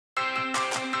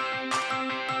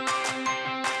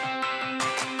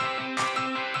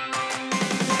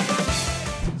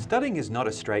Studying is not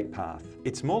a straight path.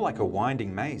 It's more like a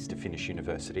winding maze to finish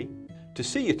university. To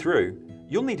see you through,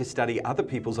 you'll need to study other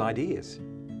people's ideas,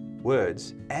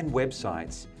 words and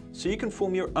websites so you can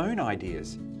form your own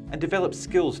ideas and develop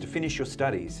skills to finish your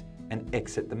studies and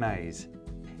exit the maze.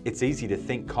 It's easy to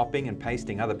think copying and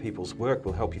pasting other people's work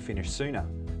will help you finish sooner,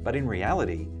 but in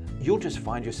reality, you'll just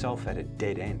find yourself at a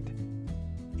dead end.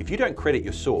 If you don't credit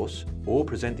your source or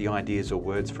present the ideas or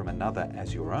words from another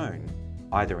as your own,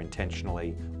 either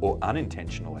intentionally or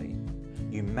unintentionally,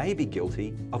 you may be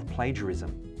guilty of plagiarism.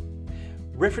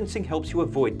 Referencing helps you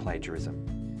avoid plagiarism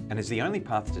and is the only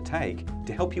path to take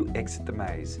to help you exit the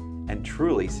maze and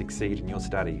truly succeed in your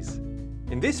studies.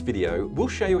 In this video, we'll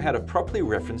show you how to properly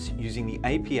reference using the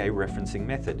APA referencing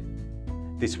method.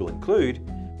 This will include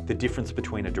the difference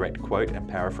between a direct quote and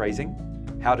paraphrasing,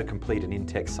 how to complete an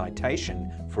in-text citation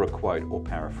for a quote or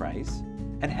paraphrase,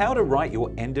 and how to write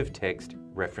your end-of-text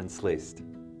reference list.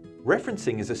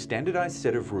 Referencing is a standardized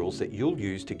set of rules that you'll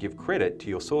use to give credit to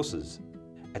your sources.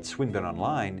 At Swinburne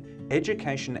Online,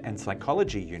 education and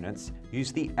psychology units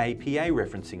use the APA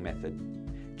referencing method.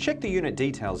 Check the unit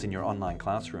details in your online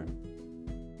classroom.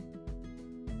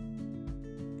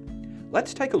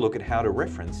 Let's take a look at how to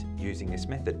reference using this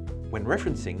method. When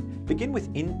referencing, begin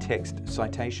with in-text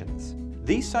citations.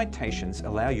 These citations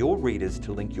allow your readers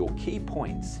to link your key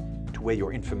points to where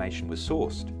your information was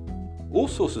sourced. All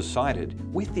sources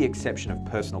cited, with the exception of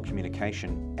personal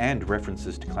communication and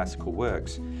references to classical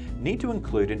works, need to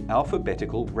include an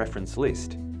alphabetical reference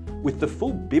list with the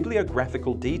full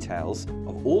bibliographical details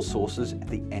of all sources at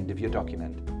the end of your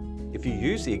document. If you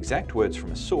use the exact words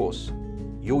from a source,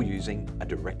 you're using a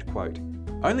direct quote.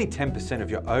 Only 10%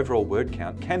 of your overall word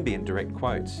count can be in direct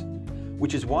quotes,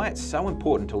 which is why it's so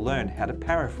important to learn how to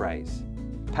paraphrase.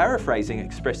 Paraphrasing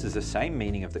expresses the same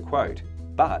meaning of the quote,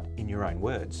 but in your own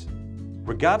words.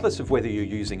 Regardless of whether you're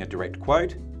using a direct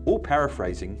quote or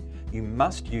paraphrasing, you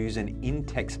must use an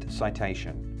in-text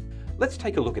citation. Let's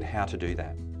take a look at how to do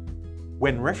that.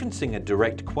 When referencing a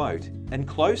direct quote,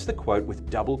 enclose the quote with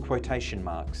double quotation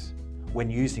marks. When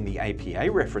using the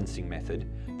APA referencing method,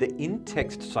 the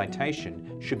in-text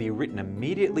citation should be written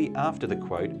immediately after the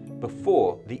quote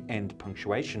before the end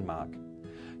punctuation mark.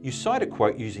 You cite a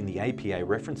quote using the APA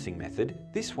referencing method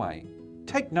this way.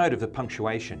 Take note of the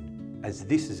punctuation, as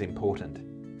this is important.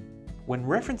 When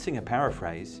referencing a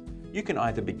paraphrase, you can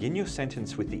either begin your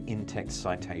sentence with the in-text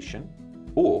citation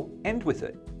or end with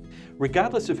it.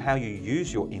 Regardless of how you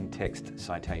use your in-text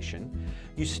citation,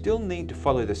 you still need to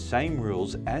follow the same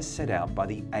rules as set out by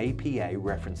the APA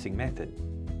referencing method.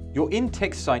 Your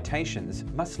in-text citations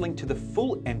must link to the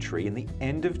full entry in the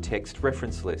end-of-text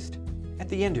reference list at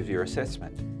the end of your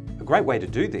assessment. A great way to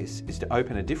do this is to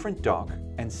open a different doc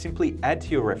and simply add to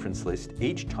your reference list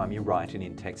each time you write an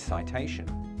in-text citation.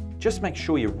 Just make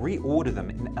sure you reorder them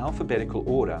in alphabetical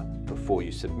order before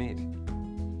you submit.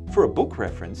 For a book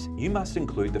reference, you must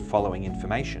include the following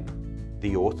information: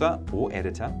 the author or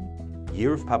editor,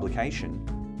 year of publication,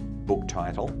 book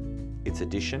title, its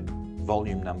edition,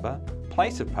 volume number,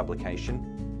 place of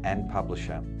publication, and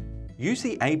publisher. Use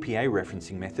the APA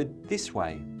referencing method this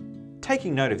way,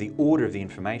 taking note of the order of the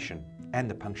information and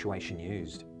the punctuation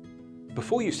used.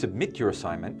 Before you submit your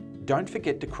assignment, don't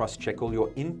forget to cross-check all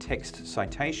your in-text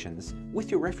citations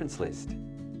with your reference list.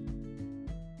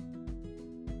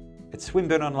 At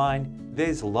Swinburne Online,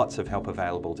 there's lots of help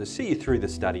available to see you through the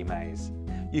study maze.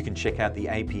 You can check out the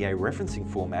APA referencing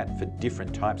format for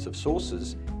different types of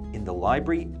sources in the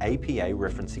Library APA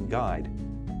Referencing Guide.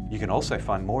 You can also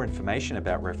find more information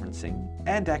about referencing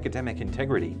and academic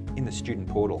integrity in the student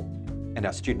portal. And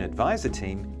our student advisor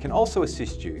team can also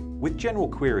assist you with general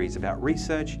queries about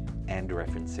research and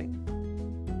referencing.